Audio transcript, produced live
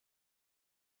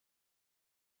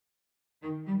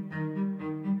We're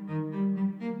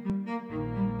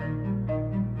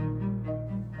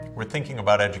thinking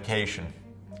about education,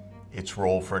 its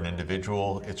role for an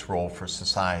individual, its role for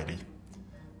society.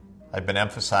 I've been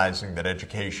emphasizing that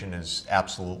education is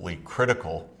absolutely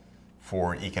critical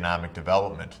for economic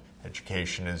development.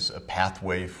 Education is a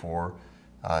pathway for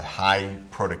high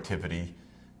productivity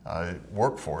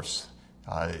workforce.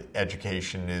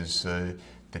 Education is the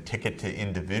ticket to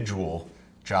individual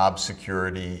job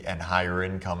security and higher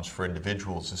incomes for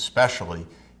individuals, especially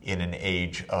in an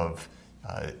age of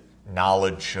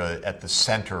knowledge at the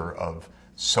center of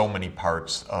so many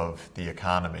parts of the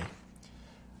economy.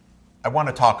 I want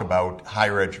to talk about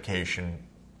higher education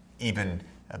even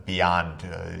beyond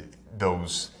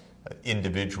those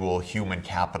individual human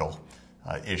capital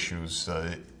issues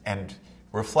and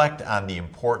reflect on the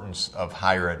importance of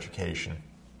higher education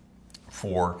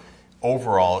for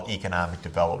overall economic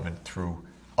development through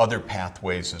other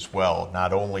pathways as well,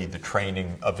 not only the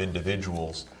training of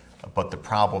individuals, but the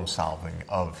problem solving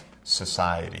of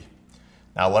society.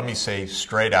 Now, let me say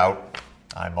straight out,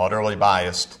 I'm utterly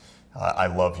biased. I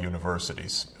love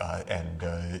universities, and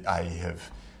I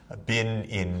have been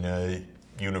in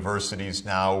universities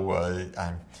now.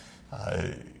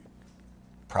 I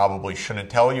probably shouldn't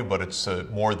tell you, but it's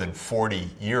more than 40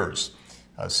 years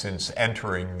since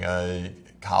entering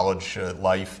college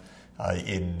life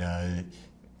in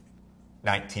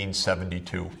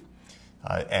 1972.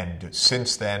 And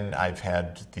since then, I've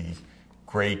had the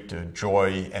great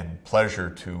joy and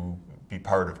pleasure to be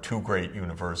part of two great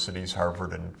universities,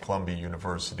 Harvard and Columbia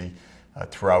University,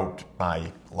 throughout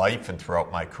my life and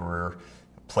throughout my career,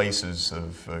 places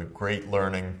of great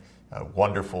learning,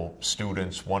 wonderful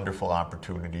students, wonderful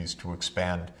opportunities to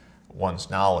expand one's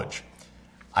knowledge.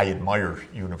 I admire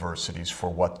universities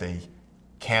for what they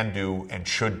can do and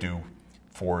should do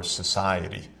for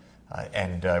society.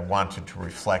 And I wanted to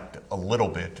reflect a little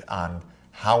bit on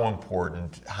how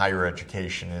important higher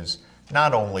education is,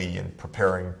 not only in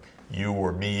preparing you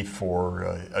or me for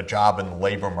a job in the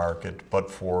labor market, but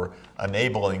for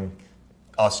enabling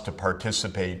us to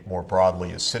participate more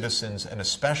broadly as citizens, and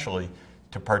especially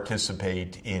to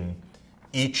participate in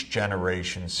each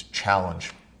generation's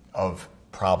challenge of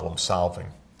problem solving.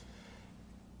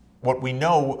 What we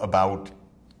know about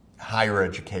higher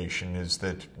education is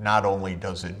that not only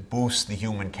does it boost the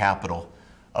human capital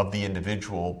of the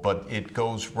individual, but it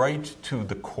goes right to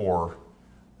the core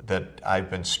that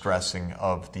I've been stressing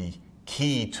of the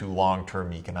key to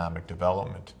long-term economic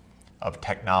development, of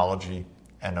technology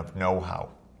and of know-how.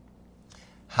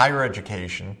 Higher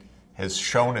education has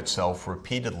shown itself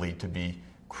repeatedly to be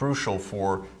crucial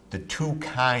for the two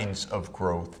kinds of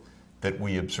growth that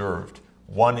we observed.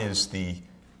 One is the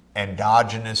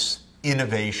endogenous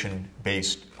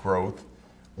innovation-based growth,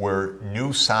 where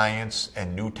new science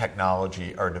and new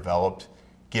technology are developed,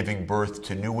 giving birth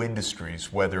to new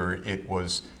industries, whether it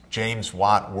was James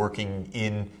Watt working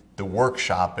in the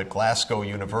workshop at Glasgow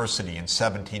University in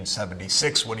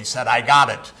 1776 when he said, "I got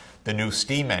it," the new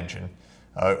steam engine,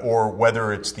 or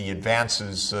whether it's the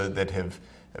advances that have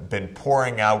been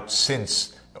pouring out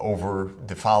since over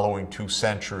the following 2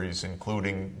 centuries,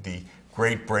 including the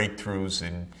great breakthroughs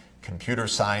in computer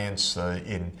science,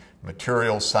 in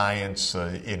material science,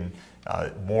 in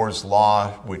Moore's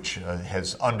Law, which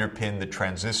has underpinned the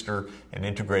transistor and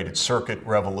integrated circuit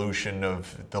revolution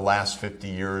of the last 50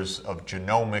 years, of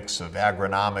genomics, of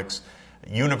agronomics.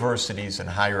 Universities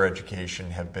and higher education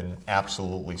have been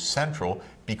absolutely central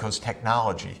because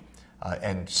technology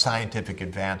and scientific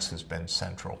advance has been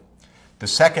central. The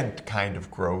second kind of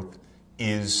growth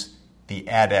is the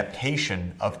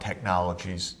adaptation of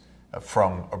technologies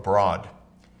from abroad.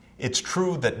 It's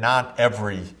true that not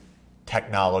every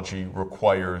technology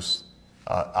requires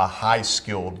a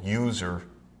high-skilled user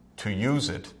to use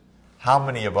it. How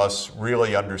many of us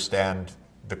really understand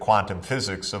the quantum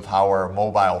physics of how our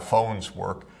mobile phones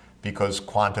work? Because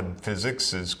quantum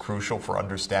physics is crucial for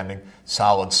understanding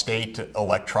solid-state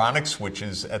electronics, which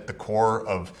is at the core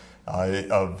of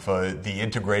the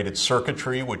integrated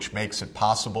circuitry, which makes it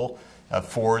possible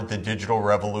for the digital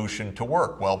revolution to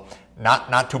work. Well,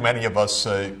 not too many of us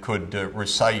could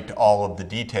recite all of the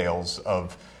details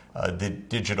of the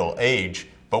digital age,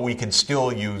 but we can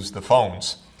still use the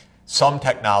phones. Some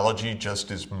technology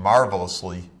just is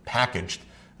marvelously packaged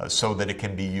so that it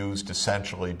can be used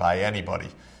essentially by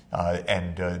anybody.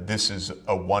 And this is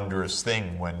a wondrous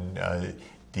thing when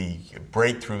the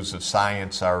breakthroughs of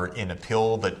science are in a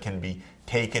pill that can be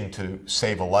taken to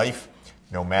save a life,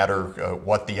 no matter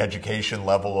what the education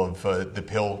level of the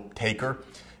pill taker.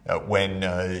 When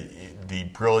the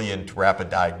brilliant rapid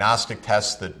diagnostic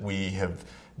tests that we have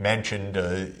mentioned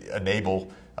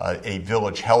enable a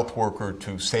village health worker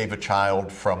to save a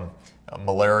child from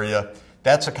malaria.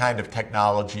 That's a kind of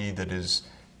technology that is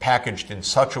packaged in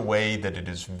such a way that it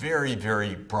is very,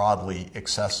 very broadly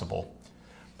accessible.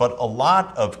 But a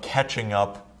lot of catching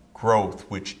up growth,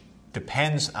 which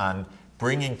depends on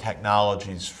bringing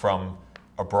technologies from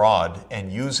abroad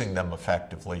and using them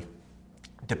effectively,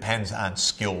 depends on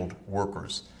skilled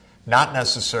workers. Not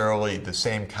necessarily the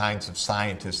same kinds of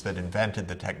scientists that invented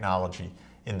the technology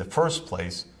in the first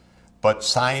place, but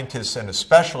scientists and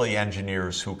especially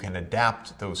engineers who can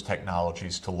adapt those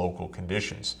technologies to local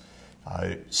conditions.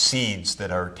 Seeds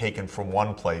that are taken from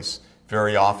one place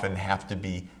very often have to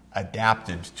be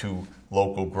adapted to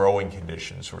local growing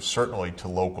conditions, or certainly to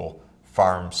local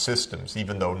farm systems.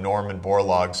 Even though Norman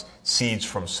Borlaug's seeds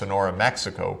from Sonora,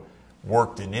 Mexico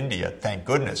worked in India, thank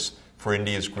goodness for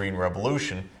India's Green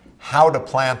Revolution, how to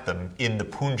plant them in the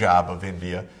Punjab of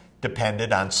India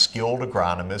depended on skilled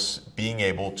agronomists being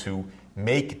able to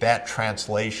make that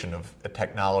translation of a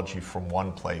technology from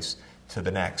one place to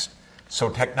the next. So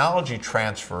technology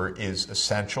transfer is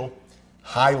essential.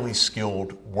 Highly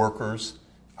skilled workers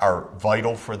are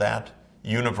vital for that.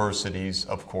 Universities,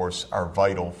 of course, are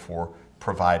vital for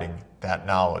providing that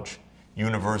knowledge.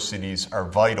 Universities are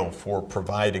vital for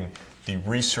providing the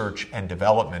research and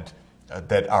development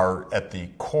that are at the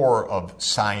core of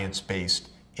science-based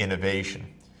innovation.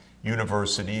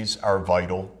 Universities are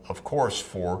vital, of course,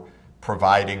 for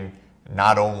providing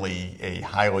not only a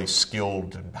highly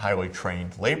skilled and highly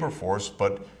trained labor force,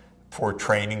 but for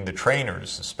training the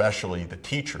trainers, especially the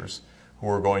teachers, who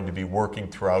are going to be working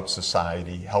throughout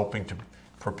society, helping to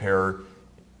prepare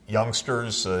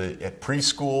youngsters at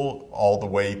preschool all the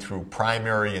way through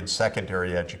primary and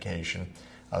secondary education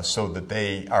so that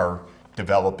they are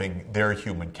developing their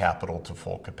human capital to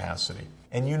full capacity.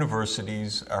 And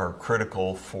universities are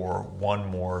critical for one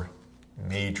more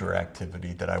major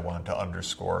activity that I want to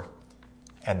underscore,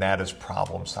 and that is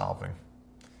problem solving.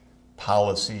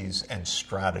 Policies and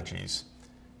strategies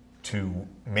to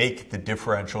make the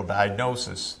differential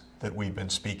diagnosis that we've been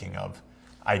speaking of,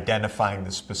 identifying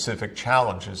the specific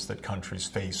challenges that countries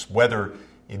face, whether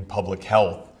in public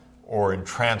health or in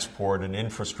transport and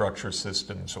infrastructure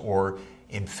systems, or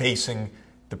in facing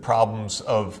the problems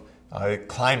of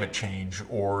climate change,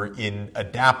 or in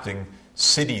adapting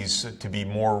cities to be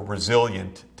more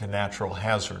resilient to natural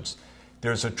hazards.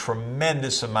 There's a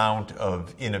tremendous amount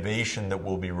of innovation that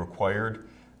will be required,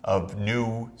 of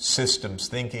new systems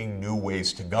thinking, new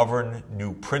ways to govern,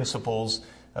 new principles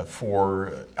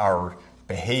for our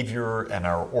behavior and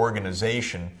our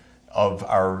organization of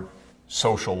our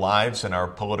social lives and our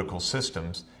political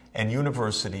systems. And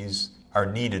universities are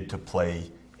needed to play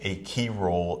a key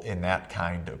role in that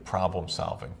kind of problem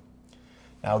solving.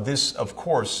 Now, this, of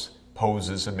course,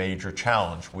 poses a major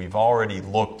challenge. We've already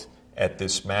looked at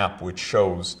this map, which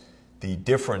shows the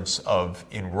difference of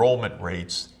enrollment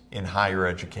rates in higher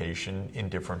education in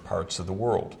different parts of the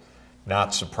world.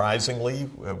 Not surprisingly,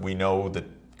 we know that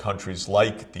countries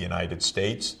like the United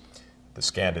States, the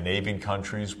Scandinavian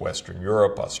countries, Western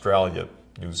Europe, Australia,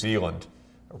 New Zealand,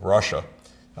 Russia,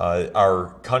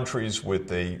 are countries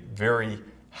with a very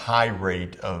high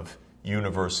rate of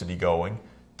university going,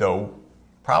 though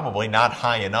probably not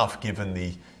high enough given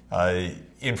the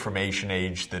information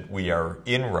age that we are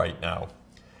in right now.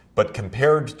 But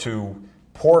compared to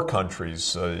poor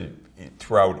countries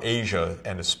throughout Asia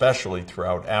and especially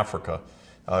throughout Africa,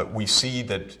 we see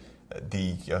that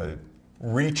the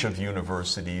reach of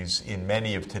universities in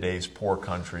many of today's poor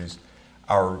countries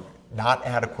are not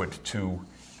adequate to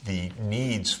the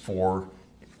needs for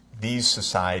these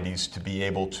societies to be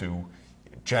able to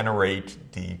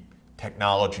generate the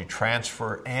technology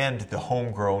transfer and the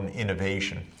homegrown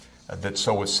innovation that's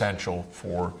so essential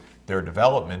for their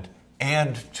development,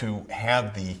 and to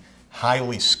have the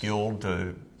highly skilled,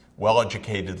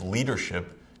 well-educated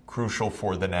leadership crucial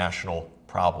for the national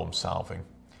problem solving.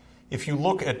 If you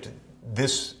look at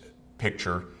this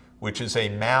picture, which is a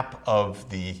map of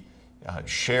the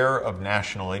share of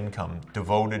national income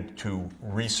devoted to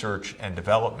research and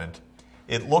development,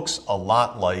 it looks a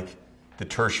lot like the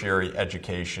tertiary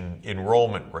education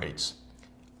enrollment rates.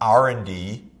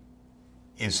 R&D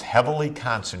is heavily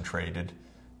concentrated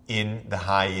in the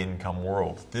high-income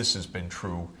world. This has been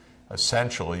true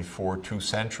essentially for 2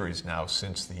 centuries now,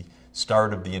 since the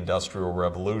start of the Industrial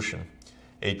Revolution.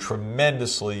 A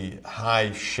tremendously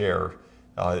high share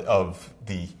of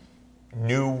the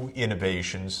new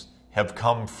innovations have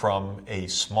come from a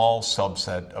small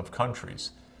subset of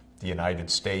countries. The United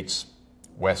States,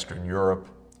 Western Europe,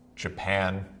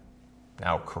 Japan,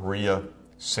 now Korea,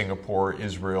 Singapore,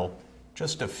 Israel,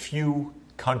 just a few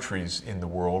countries in the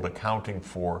world accounting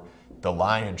for the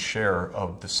lion's share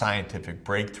of the scientific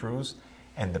breakthroughs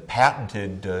and the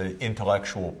patented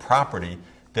intellectual property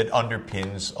that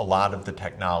underpins a lot of the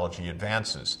technology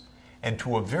advances. And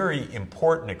to a very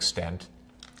important extent,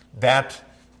 that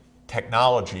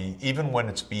technology, even when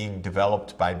it's being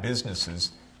developed by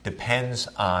businesses, depends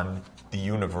on the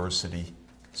university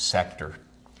sector.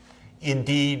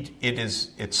 Indeed, it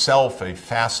is itself a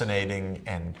fascinating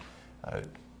and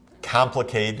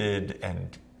complicated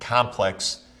and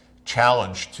complex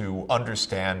challenge to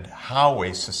understand how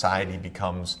a society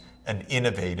becomes an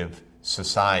innovative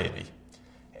society.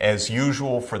 As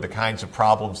usual, for the kinds of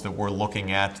problems that we're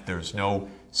looking at, there's no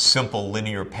simple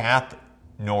linear path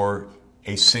nor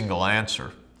a single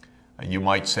answer. You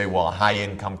might say, well, a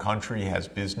high-income country has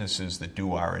businesses that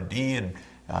do R&D, and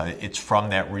it's from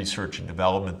that research and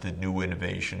development that new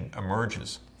innovation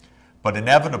emerges. But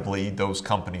inevitably, those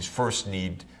companies first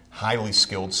need highly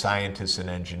skilled scientists and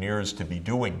engineers to be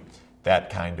doing that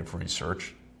kind of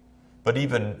research. But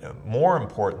even more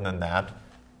important than that,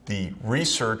 the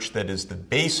research that is the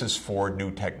basis for new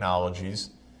technologies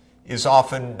is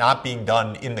often not being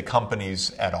done in the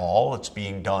companies at all. It's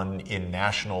being done in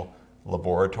national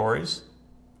laboratories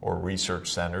or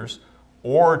research centers,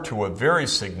 or to a very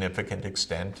significant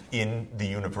extent in the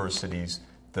universities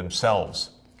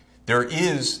themselves. There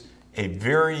is a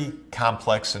very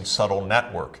complex and subtle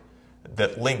network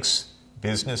that links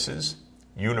businesses,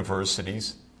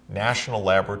 universities, national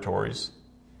laboratories,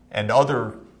 and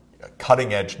other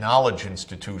cutting-edge knowledge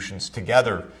institutions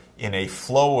together in a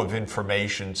flow of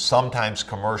information, sometimes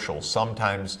commercial,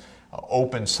 sometimes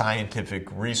open scientific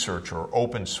research or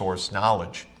open source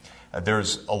knowledge.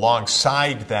 There's,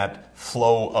 alongside that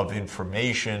flow of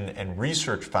information and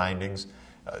research findings,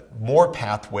 more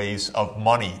pathways of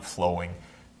money flowing.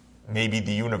 Maybe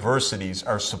the universities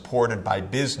are supported by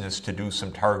business to do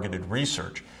some targeted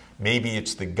research. Maybe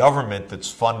it's the government that's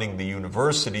funding the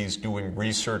universities doing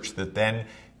research that then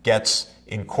gets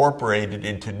incorporated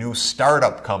into new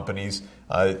startup companies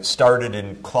started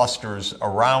in clusters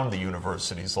around the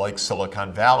universities, like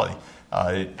Silicon Valley,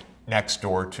 next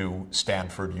door to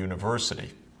Stanford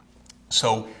University.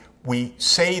 So we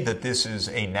say that this is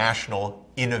a national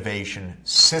innovation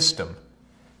system,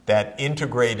 that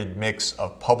integrated mix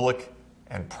of public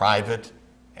and private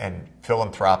and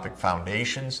philanthropic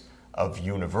foundations, of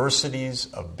universities,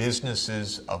 of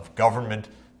businesses, of government,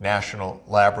 national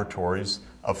laboratories,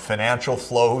 of financial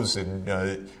flows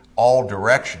in all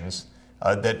directions,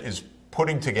 that is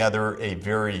putting together a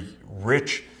very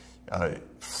rich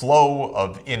flow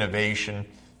of innovation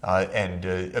and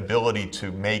ability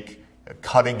to make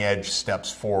cutting-edge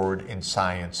steps forward in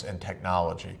science and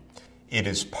technology. It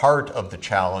is part of the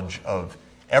challenge of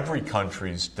every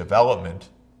country's development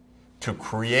to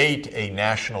create a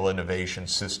national innovation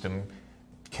system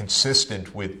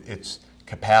consistent with its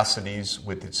capacities,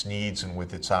 with its needs, and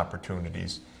with its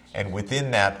opportunities. And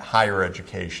within that, higher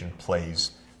education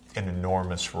plays an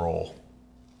enormous role.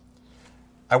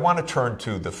 I want to turn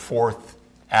to the fourth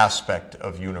aspect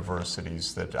of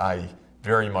universities that I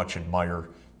very much admire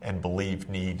and believe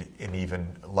need an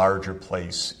even larger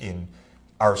place in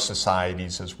our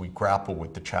societies as we grapple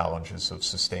with the challenges of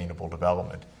sustainable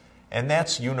development. And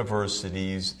that's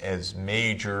universities as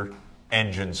major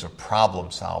engines of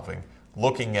problem solving,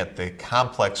 looking at the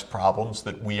complex problems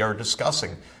that we are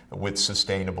discussing with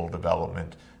sustainable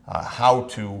development, how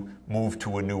to move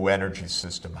to a new energy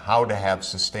system, how to have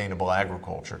sustainable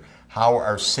agriculture, how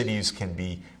our cities can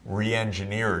be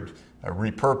re-engineered,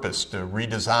 repurposed,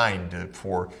 redesigned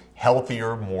for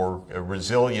healthier, more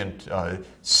resilient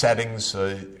settings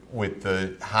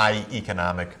with high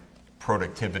economic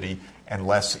productivity and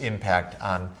less impact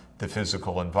on the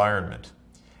physical environment.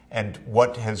 And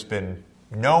what has been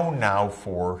known now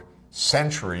for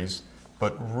centuries,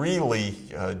 but really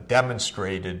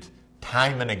demonstrated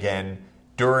time and again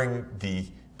during the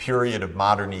period of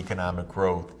modern economic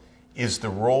growth, is the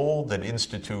role that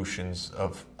institutions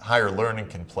of higher learning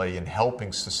can play in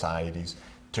helping societies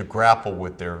to grapple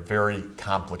with their very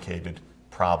complicated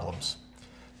problems.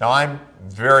 Now, I'm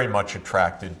very much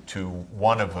attracted to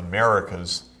one of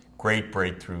America's great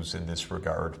breakthroughs in this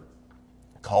regard,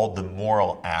 called the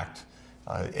Morrill Act,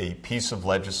 a piece of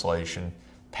legislation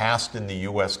passed in the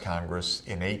U.S. Congress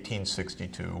in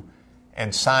 1862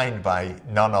 and signed by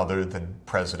none other than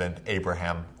President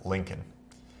Abraham Lincoln.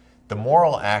 The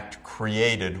Morrill Act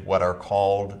created what are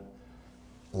called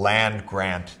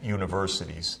land-grant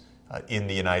universities in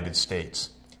the United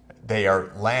States. They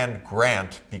are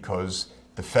land-grant because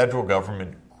the federal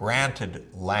government granted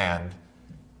land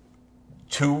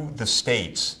to the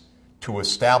states to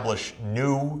establish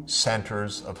new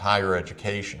centers of higher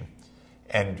education.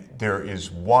 And there is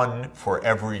one for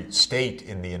every state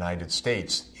in the United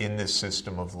States in this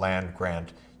system of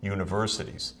land-grant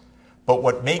universities. But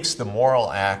what makes the Morrill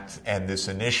Act and this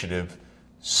initiative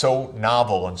so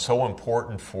novel and so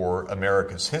important for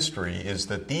America's history is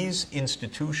that these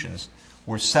institutions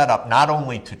were set up not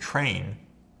only to train,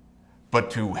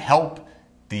 but to help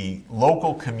the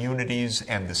local communities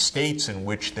and the states in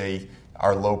which they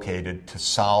are located to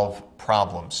solve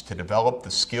problems, to develop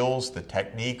the skills, the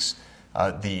techniques,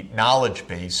 the knowledge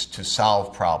base to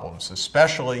solve problems,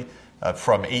 especially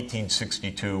from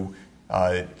 1862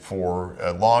 for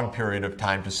a long period of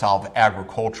time to solve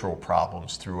agricultural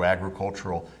problems through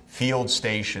agricultural field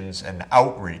stations and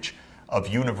outreach of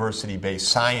university-based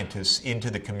scientists into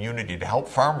the community to help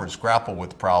farmers grapple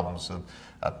with problems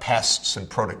of pests and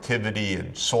productivity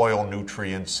and soil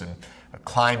nutrients and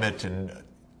climate and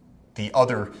the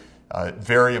other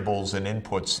variables and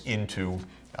inputs into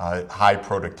high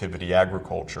productivity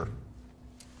agriculture.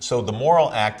 So the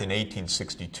Morrill Act in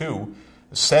 1862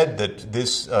 said that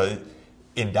this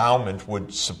endowment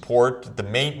would support the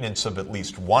maintenance of at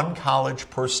least one college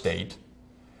per state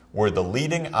where the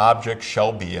leading object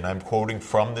shall be, and I'm quoting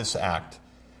from this act,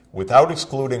 without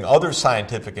excluding other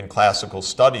scientific and classical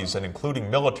studies and including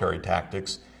military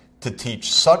tactics, to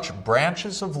teach such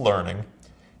branches of learning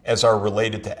as are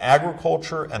related to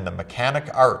agriculture and the mechanic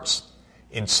arts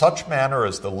in such manner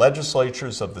as the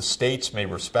legislatures of the states may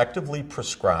respectively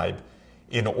prescribe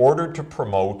in order to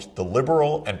promote the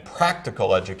liberal and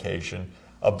practical education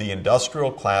of the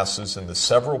industrial classes in the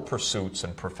several pursuits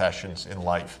and professions in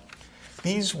life.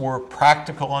 These were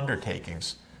practical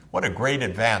undertakings. What a great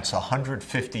advance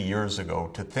 150 years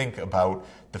ago to think about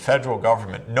the federal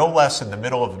government, no less in the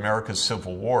middle of America's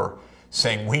Civil War,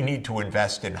 saying we need to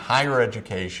invest in higher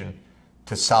education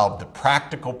to solve the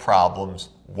practical problems,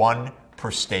 one per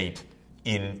state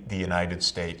in the United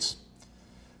States.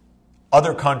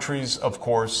 Other countries, of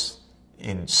course,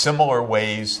 in similar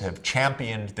ways have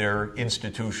championed their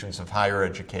institutions of higher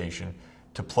education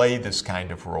to play this kind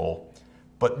of role.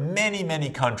 But many, many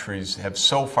countries have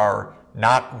so far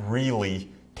not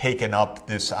really taken up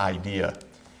this idea.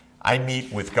 I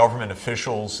meet with government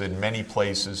officials in many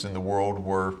places in the world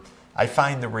where I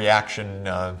find the reaction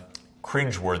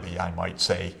cringeworthy, I might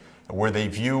say, where they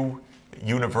view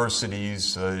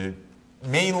universities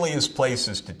mainly as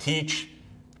places to teach,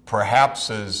 perhaps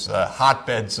as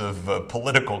hotbeds of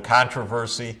political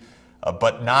controversy,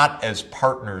 but not as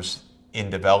partners in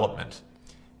development.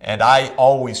 And I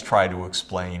always try to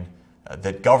explain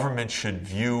that government should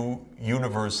view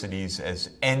universities as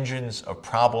engines of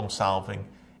problem solving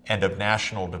and of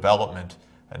national development,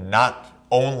 and not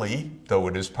only, though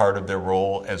it is part of their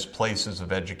role, as places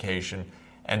of education,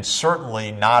 and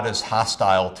certainly not as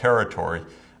hostile territory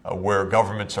where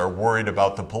governments are worried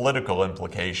about the political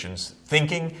implications.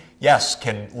 Thinking, yes,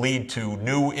 can lead to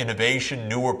new innovation,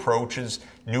 new approaches,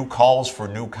 new calls for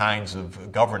new kinds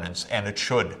of governance, and it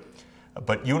should.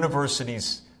 But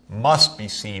universities must be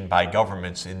seen by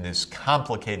governments in this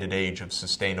complicated age of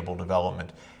sustainable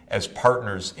development as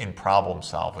partners in problem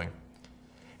solving.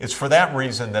 It's for that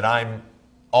reason that I'm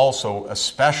also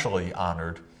especially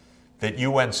honored that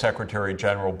UN Secretary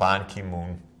General Ban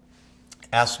Ki-moon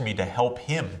asked me to help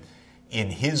him in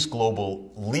his global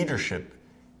leadership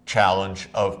challenge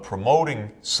of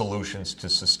promoting solutions to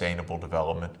sustainable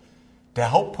development, to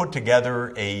help put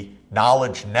together a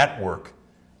knowledge network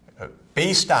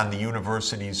based on the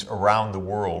universities around the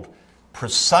world,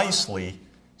 precisely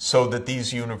so that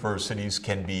these universities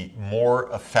can be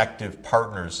more effective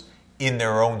partners in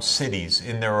their own cities,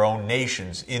 in their own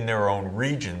nations, in their own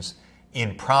regions,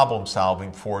 in problem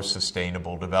solving for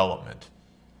sustainable development.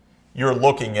 You're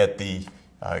looking at the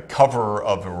cover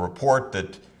of a report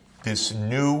that this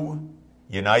new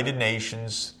United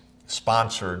Nations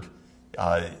sponsored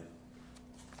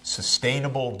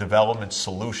Sustainable Development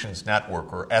Solutions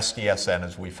Network, or SDSN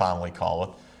as we fondly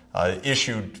call it,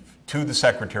 issued to the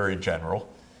Secretary General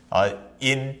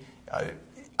in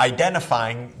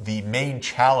identifying the main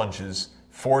challenges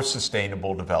for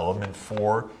sustainable development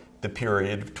for the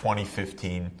period of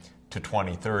 2015 to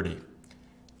 2030.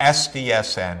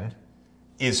 SDSN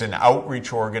is an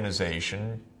outreach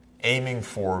organization aiming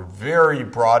for very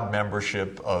broad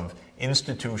membership of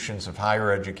institutions of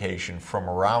higher education from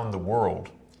around the world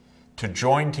to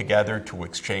join together to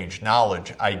exchange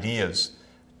knowledge, ideas,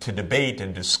 to debate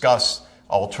and discuss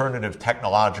alternative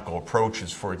technological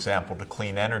approaches, for example, to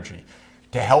clean energy,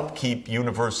 to help keep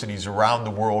universities around the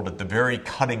world at the very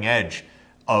cutting edge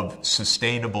of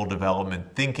sustainable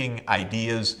development thinking,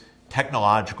 ideas,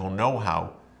 technological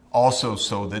know-how, also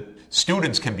so that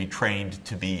students can be trained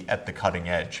to be at the cutting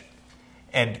edge.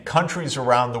 And countries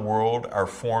around the world are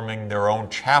forming their own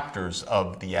chapters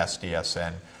of the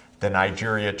SDSN. The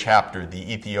Nigeria chapter,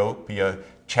 the Ethiopia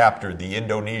chapter, the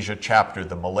Indonesia chapter,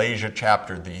 the Malaysia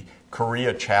chapter, the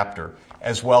Korea chapter,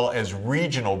 as well as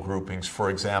regional groupings, for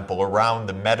example, around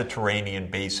the Mediterranean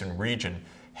Basin region,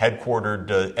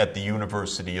 headquartered at the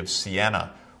University of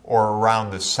Siena, or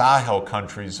around the Sahel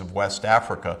countries of West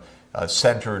Africa,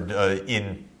 centered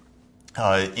in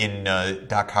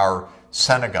Dakar,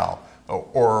 Senegal,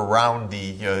 or around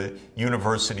the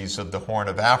universities of the Horn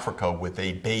of Africa with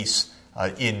a base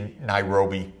in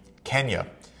Nairobi, Kenya,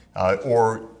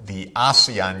 or the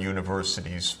ASEAN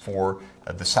universities for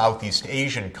the Southeast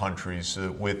Asian countries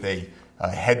with a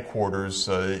headquarters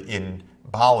in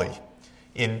Bali.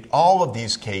 In all of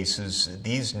these cases,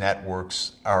 these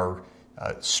networks are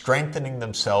strengthening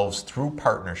themselves through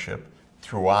partnership,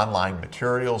 through online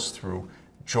materials, through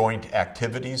joint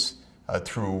activities,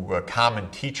 through common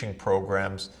teaching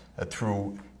programs,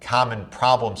 through common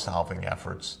problem-solving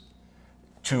efforts,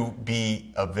 to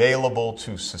be available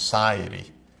to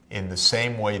society in the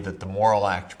same way that the Morrill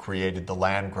Act created the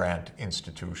land-grant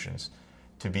institutions,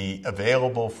 to be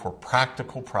available for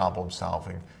practical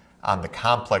problem-solving on the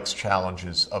complex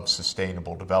challenges of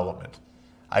sustainable development.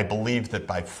 I believe that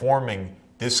by forming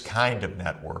this kind of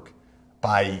network,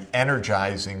 by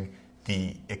energizing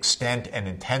the extent and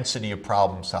intensity of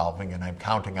problem solving, and I'm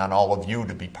counting on all of you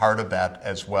to be part of that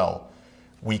as well,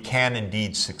 we can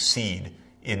indeed succeed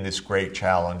in this great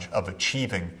challenge of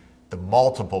achieving the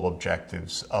multiple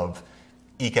objectives of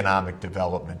economic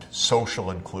development,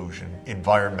 social inclusion,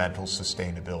 environmental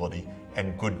sustainability,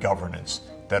 and good governance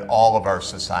that all of our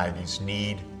societies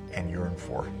need and yearn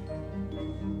for.